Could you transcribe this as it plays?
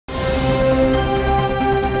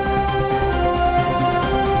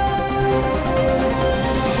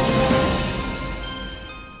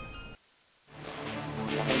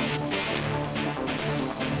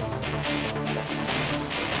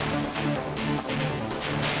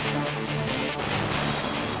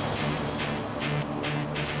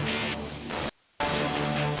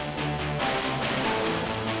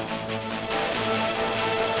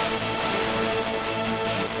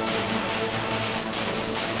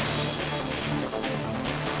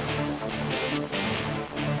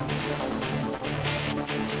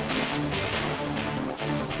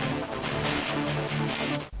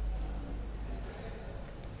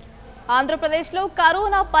ఆంధ్రప్రదేశ్లో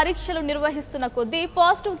కరోనా పరీక్షలు నిర్వహిస్తున్న కొద్దీ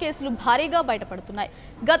పాజిటివ్ కేసులు భారీగా బయటపడుతున్నాయి.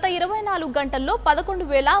 గత 24 గంటల్లో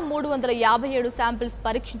 11,357 శాంపిల్స్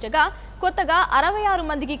పరీక్షించగా కొత్తగా 66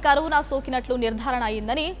 మందికి కరోనా సోకినట్లు నిర్ధారణ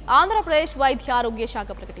అయిందని ఆంధ్రప్రదేశ్ వైద్య ఆరోగ్య శాఖ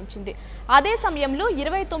ప్రకటించింది. అదే సమయంలో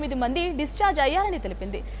 29 మంది డిశ్చార్జ్ అయ్యారని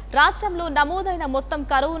తెలిపింది. రాష్ట్రంలో నమోదైన మొత్తం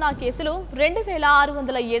కరోనా కేసులు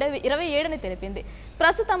 2,627 అని తెలిపింది.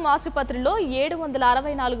 ప్రస్తుతం ఆసుపత్రిలో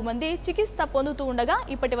 764 మంది చికిత్స పొందుతూ ఉండగా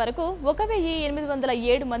ఇప్పటి వరకు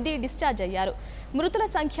 1,807 మంది డిశ్చార్జ్ అయ్యారు. మృతుల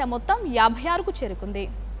సంఖ్య మొత్తం 56కు చేరుకుంది.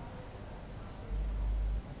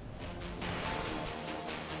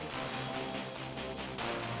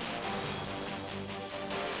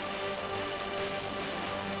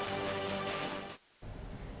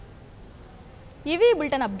 ఇవి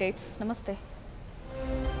బులెటిన్ అప్డేట్స్. నమస్తే.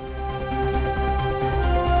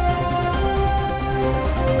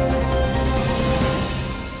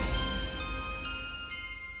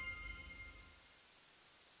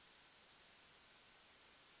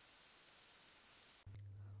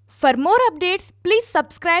 For more updates, please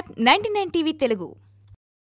subscribe 99 TV Telugu.